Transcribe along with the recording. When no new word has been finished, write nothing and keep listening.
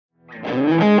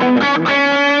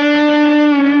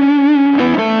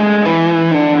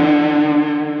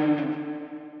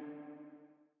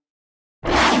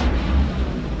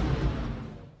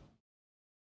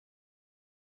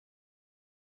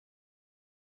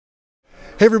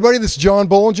Hey everybody, this is John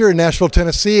Bollinger in Nashville,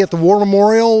 Tennessee at the War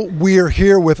Memorial. We are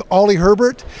here with Oli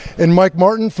Herbert and Mike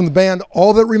Martin from the band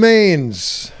All That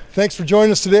Remains. Thanks for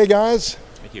joining us today, guys.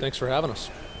 Thank you. Thanks for having us.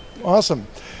 Awesome.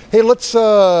 Hey, let's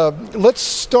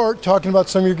start talking about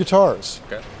some of your guitars.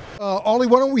 Okay. Oli,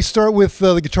 why don't we start with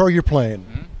the guitar you're playing?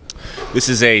 This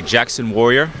is a Jackson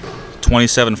Warrior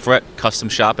 27 fret custom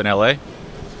shop in LA.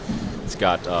 It's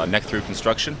got neck through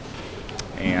construction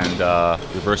and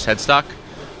reverse headstock.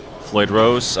 Floyd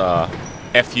Rose,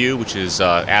 FU, which is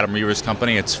Adam Reaver's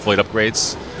company. It's Floyd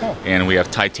Upgrades. Oh. And we have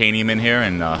titanium in here,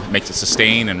 and makes it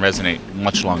sustain and resonate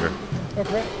much longer.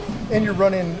 Okay. And you're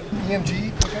running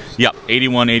EMG pickups? Yep,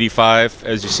 81, 85.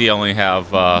 As you see, I only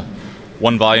have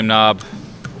one volume knob,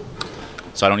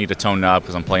 so I don't need a tone knob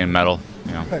because I'm playing metal.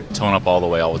 You know, right. Tone up all the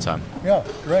way all the time. Yeah,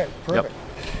 great, perfect.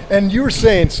 Yep. And you were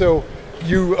saying, so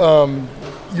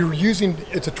you're using,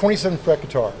 it's a 27 fret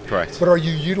guitar. Correct. But are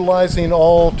you utilizing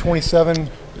all 27?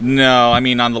 No, I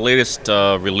mean on the latest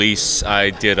release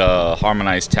I did a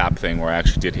harmonized tap thing where I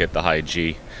actually did hit the high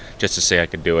G just to say I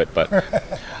could do it, but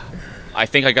I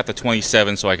think I got the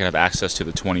 27 so I can have access to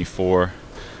the 24.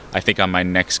 I think on my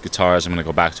next guitars I'm going to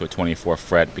go back to a 24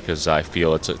 fret because I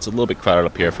feel it's a little bit crowded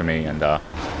up here for me, and I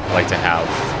like to have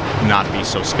not be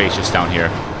so spacious down here.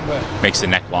 Right. Makes the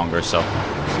neck longer, so.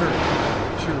 Sure.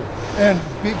 And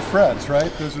big frets,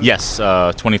 right? Those are yes,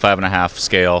 25.5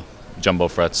 scale jumbo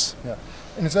frets. Yeah.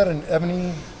 And is that an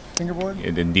ebony fingerboard?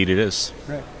 Indeed it is.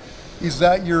 Great. Is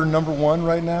that your number one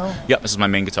right now? Yep, this is my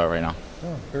main guitar right now.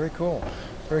 Oh, very cool.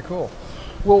 Very cool.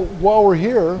 Well, while we're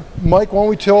here, Mike, why don't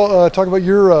we talk about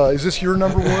your, is this your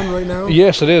number one right now?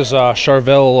 Yes, it is.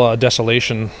 Charvel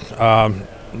Desolation.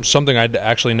 Something I'd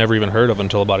actually never even heard of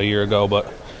until about a year ago,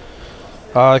 but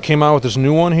I came out with this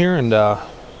new one here, and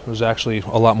it was actually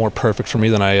a lot more perfect for me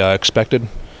than I expected.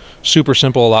 Super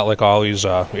simple, a lot like Ollie's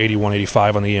 81,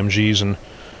 85 on the EMGs, and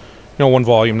one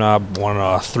volume knob,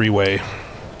 one three-way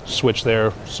switch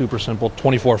there. Super simple,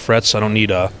 24 frets. I don't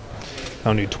need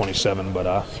 27,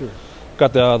 but sure.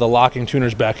 Got the locking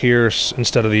tuners back here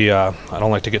instead of the. I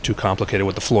don't like to get too complicated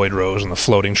with the Floyd Rose and the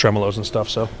floating tremolos and stuff.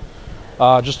 So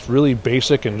just really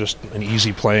basic and just an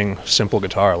easy playing, simple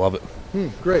guitar. I love it.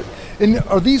 Great. And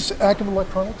are these active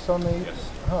electronics on the? Yes.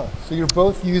 So you're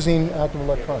both using active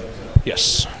electronics?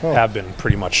 Yes, have been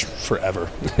pretty much forever.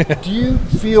 Do you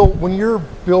feel, when you're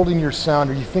building your sound,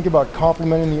 do you think about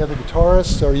complementing the other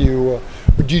guitarists? Or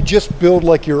do you just build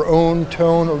like your own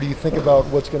tone, or do you think about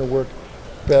what's going to work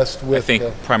best with? I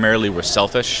think primarily we're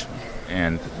selfish,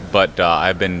 but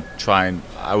I've been trying.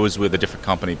 I was with a different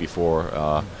company before,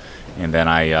 and then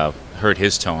I heard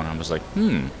his tone. I was like,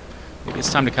 maybe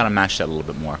it's time to kind of match that a little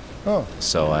bit more. Oh,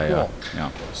 so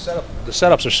cool. The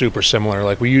setups are super similar.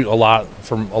 Like we use a lot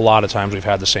of times we've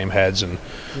had the same heads and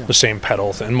the same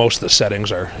pedal, and most of the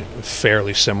settings are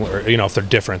fairly similar. If they're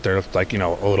different, they're like a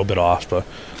little bit off, but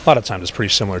a lot of times it's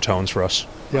pretty similar tones for us.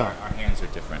 Yeah, our hands are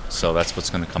different, so that's what's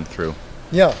going to come through.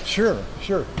 Yeah, sure.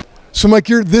 So Mike,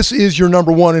 this is your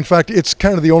number one. In fact, it's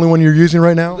kind of the only one you're using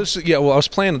right now. Well, I was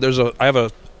playing. I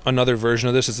have another version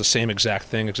of this. It's the same exact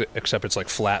thing, except it's like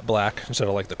flat black instead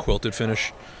of like the quilted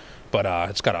finish. But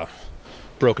it's got a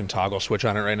broken toggle switch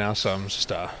on it right now, so I'm just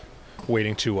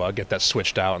waiting to get that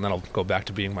switched out, and then I'll go back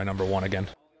to being my number one again.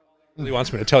 He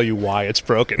wants me to tell you why it's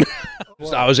broken.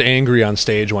 I was angry on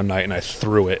stage one night, and I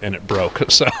threw it, and it broke.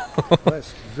 So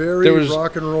nice. Very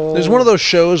rock and roll. There's one of those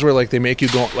shows where like they make you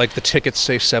go, like the tickets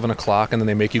say 7 o'clock, and then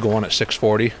they make you go on at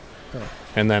 6:40,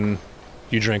 and then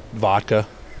you drink vodka,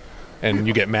 and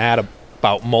you get mad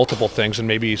about multiple things, and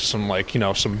maybe some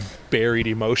some buried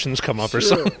emotions come up or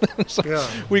something. So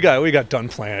we got done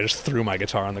playing. I just threw my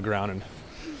guitar on the ground, and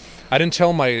I didn't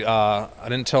tell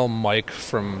Mike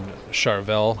from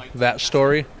Charvel that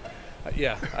story. I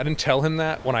didn't tell him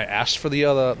that when I asked for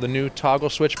the new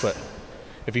toggle switch. But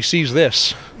if he sees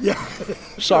this,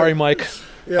 sorry, Mike.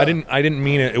 Yeah. I didn't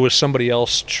mean it. It was somebody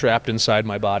else trapped inside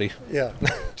my body. Yeah.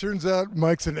 Turns out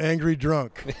Mike's an angry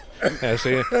drunk. Yeah.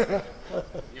 See.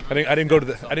 I didn't go to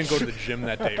the gym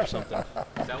that day or something.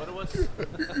 Is that what it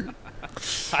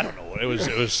was? I don't know. It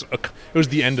was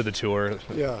the end of the tour.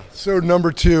 Yeah. So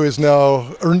number two is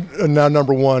now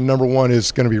number one. Number one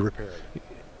is going to be repaired.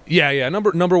 Yeah.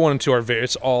 Number one and two are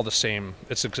it's all the same.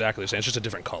 It's exactly the same. It's just a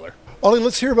different color. Oli,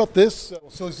 let's hear about this.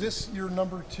 So is this your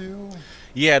number two?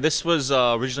 Yeah, this was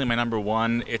originally my number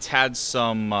one. It's had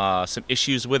some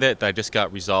issues with it that I just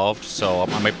got resolved, so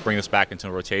I might bring this back into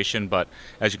rotation. But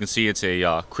as you can see, it's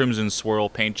a crimson swirl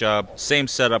paint job. Same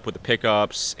setup with the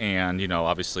pickups, and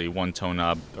obviously one tone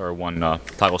knob or one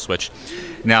toggle switch.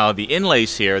 Now the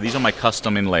inlays here, these are my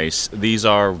custom inlays. These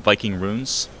are Viking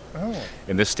runes. Oh.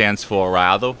 And this stands for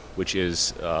Rayado, which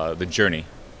is the journey.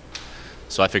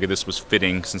 So I figured this was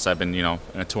fitting since I've been, in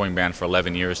a touring band for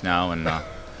 11 years now, and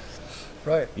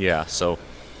Right. yeah, so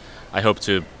I hope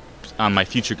to, on my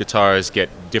future guitars, get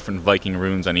different Viking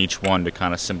runes on each one to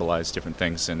kind of symbolize different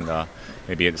things, and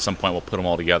maybe at some point we'll put them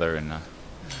all together, and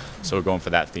so we're going for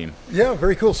that theme. Yeah,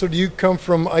 very cool. So do you come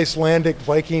from Icelandic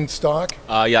Viking stock?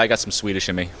 Yeah, I got some Swedish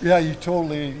in me. Yeah, you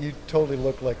totally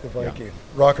look like the Viking. Yeah.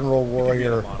 Rock and roll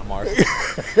warrior.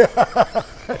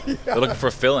 They're looking for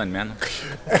a fill-in, man.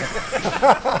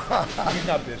 He's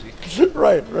not busy.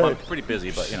 Right. Well, I'm pretty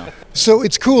busy, but So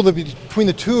it's cool that between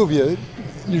the two of you,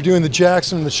 you're doing the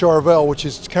Jackson and the Charvel, which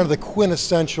is kind of the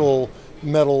quintessential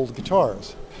metal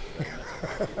guitars.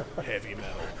 Heavy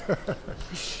metal.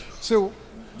 So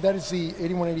that is the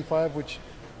 8185, which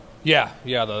Yeah,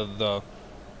 the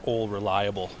old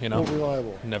reliable, old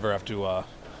reliable. Never have to, you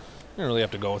don't really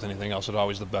have to go with anything else. It's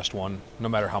always the best one, no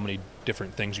matter how many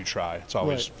different things you try. It's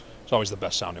always the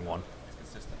best sounding one.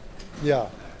 Yeah.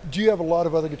 Do you have a lot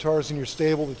of other guitars in your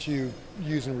stable that you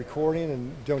use in recording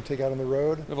and don't take out on the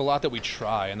road? We have a lot that we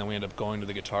try, and then we end up going to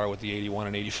the guitar with the 81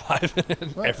 and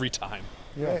 85 every time.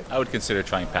 Yeah. I would consider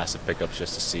trying passive pickups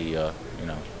just to see,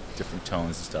 different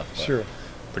tones and stuff. But Sure.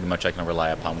 Pretty much I can rely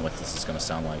upon what this is going to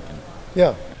sound like. And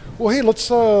Yeah. Well, hey,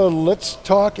 let's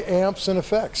talk amps and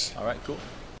effects. all right, cool.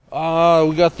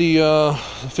 We got the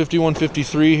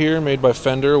 5153 here, made by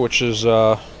Fender, which is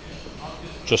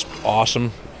just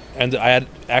awesome. And I had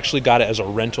actually got it as a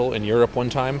rental in Europe one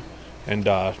time, and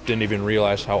didn't even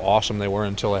realize how awesome they were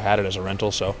until I had it as a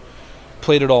rental. So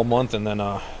played it all month, and then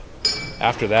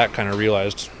after that, kind of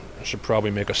realized I should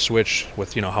probably make a switch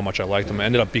with how much I liked them. I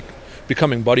ended up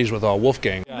becoming buddies with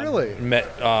Wolfgang. Really?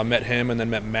 Met him, and then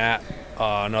met Matt,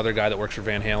 another guy that works for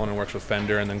Van Halen and works with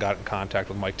Fender, and then got in contact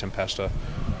with Mike Tempesta.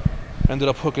 Ended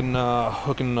up hooking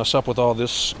us up with all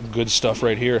this good stuff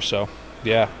right here. So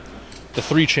yeah, the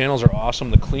 3 channels are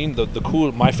awesome. The clean, the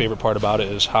cool. My favorite part about it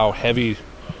is how heavy.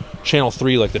 Channel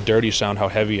 3, like the dirty sound, how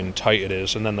heavy and tight it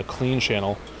is, and then the clean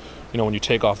channel, when you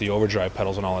take off the overdrive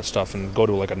pedals and all that stuff and go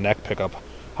to like a neck pickup,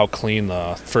 how clean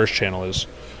the first channel is.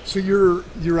 So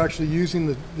you're actually using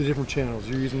the different channels.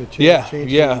 You're using the channel.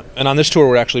 Yeah. And on this tour,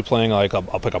 we're actually playing like a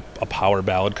power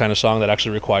ballad kind of song that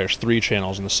actually requires 3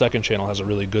 channels, and the second channel has a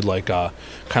really good kind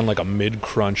of like a mid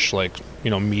crunch,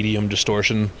 medium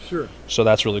distortion. Sure. So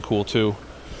that's really cool too.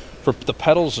 For the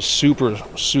pedals, is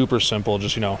super simple.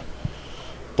 Just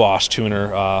Boss tuner.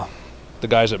 The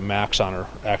guys at Maxon are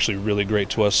actually really great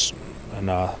to us, and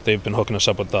they've been hooking us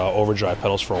up with overdrive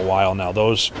pedals for a while now.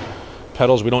 Those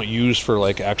pedals we don't use for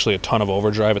actually a ton of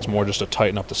overdrive. It's more just to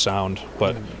tighten up the sound,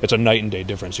 but it's a night and day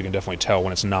difference. You can definitely tell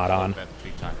when it's not on.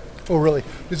 Oh, really?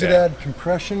 Does it add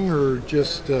compression or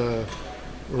just? It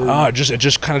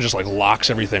just kind of just locks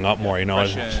everything up more.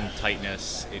 Compression,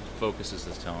 tightness, it focuses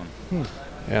the tone.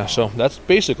 Yeah, so that's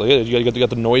basically it. You got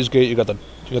the noise gate, you got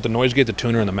the noise gate, the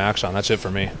tuner, and the Maxon. That's it for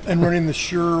me. And running the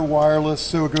Shure wireless,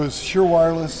 so it goes Shure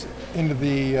wireless into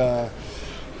the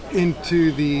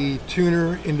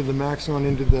tuner, into the Maxon,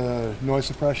 into the noise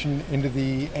suppression, into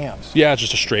the amps. Yeah, it's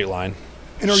just a straight line.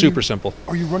 And super simple.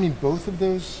 Are you running both of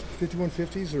those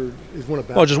 5150s, or is one a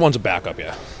backup? Oh, just one's a backup.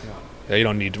 Yeah, you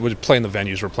don't need. We're playing the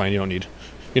venues we're playing. You don't need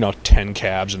 10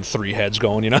 cabs and 3 heads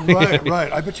going,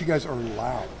 Right. I bet you guys are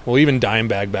loud. Well, even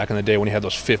Dimebag back in the day when he had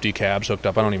those 50 cabs hooked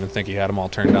up, I don't even think he had them all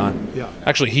turned on. Yeah.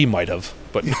 Actually, he might have,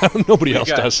 but nobody else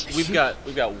does. We've got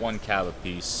 1 cab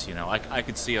apiece. I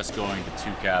could see us going to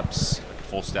 2 cabs, like a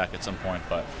full stack at some point,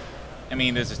 but I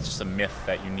mean, there's just a myth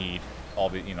that you need all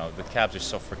the the cabs are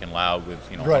so freaking loud with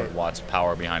 100 watts of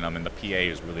power behind them, and the PA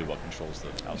is really what controls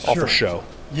the house. All for show.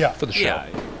 Yeah. For the show.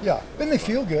 Yeah. And they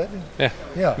feel good.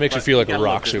 Yeah. Makes you feel like a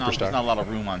rock superstar. There's not a lot of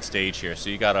room on stage here, so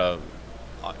you gotta,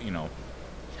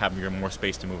 have your more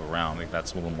space to move around. I think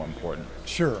that's a little more important.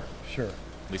 Sure.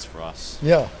 At least for us.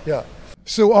 Yeah.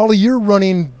 So, Oli, you're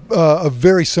running a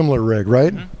very similar rig,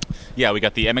 right? Mm-hmm. Yeah, we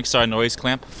got the MXR noise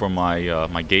clamp for my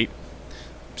my gate,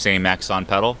 same Maxon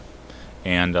pedal,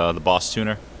 and the Boss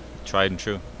tuner, tried and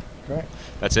true. Right.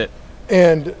 That's it.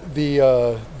 And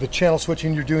the channel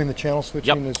switching, you're doing the channel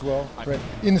switching Yep. as well? Right.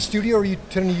 In the studio, are you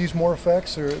tending to use more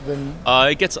effects than?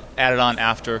 It gets added on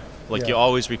after. Yeah. You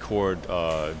always record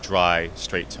dry,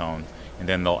 straight tone, and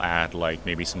then they'll add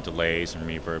maybe some delays and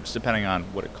reverbs, depending on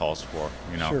what it calls for.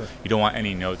 Sure. You don't want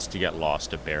any notes to get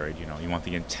lost or buried. You want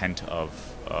the intent of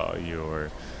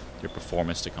your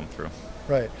performance to come through.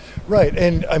 Right.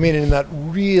 And I mean, in that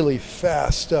really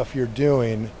fast stuff you're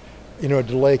doing, a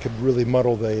delay could really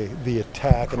muddle the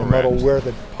attack and muddle where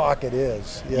the pocket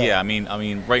is. Yeah. I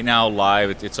mean, right now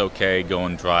live it's okay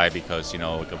going dry because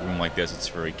like a room like this, it's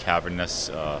very cavernous.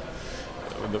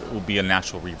 it will be a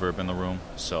natural reverb in the room,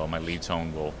 so my lead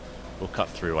tone will cut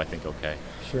through, I think, okay.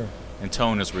 Sure. And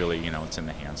tone is really, it's in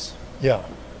the hands. Yeah,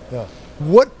 yeah.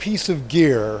 What piece of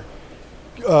gear,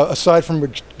 aside from a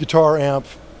guitar amp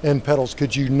and pedals,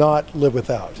 could you not live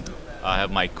without? I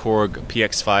have my Korg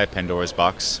PX5 Pandora's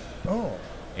box. Oh.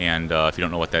 And if you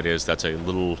don't know what that is, that's a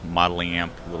little modeling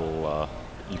amp,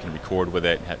 you can record with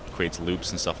it, it creates loops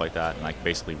and stuff like that, and I can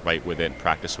basically write with it,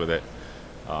 practice with it.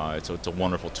 It's a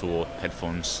wonderful tool,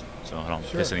 headphones, so I don't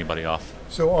piss anybody off.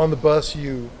 So on the bus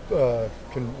you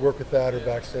can work with that or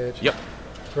backstage? Yep.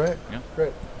 Great, Yep.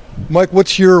 great. Mike,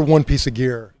 what's your one piece of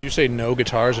gear? You say no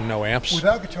guitars and no amps?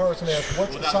 Without guitars and amps,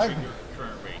 what's aside from your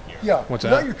current rig here? Yeah, what's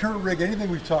without that? your current rig, anything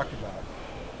we've talked about.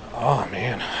 Oh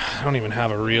man, I don't even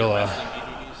have a real.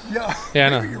 Yeah. Yeah, I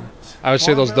know. I would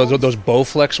say those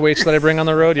Bowflex weights that I bring on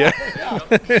the road. Yeah.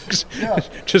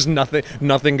 Just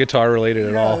nothing guitar related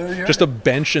at all. Just a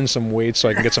bench and some weights so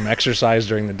I can get some exercise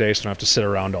during the day, so I don't have to sit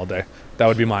around all day. That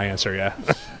would be my answer. Yeah.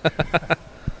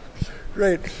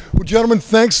 Great. Well, gentlemen,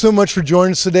 thanks so much for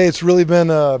joining us today. It's really been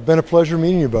a pleasure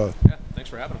meeting you both. Yeah. Thanks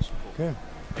for having us. Okay.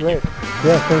 Great.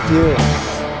 Yeah. Thank you.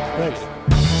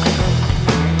 Thanks.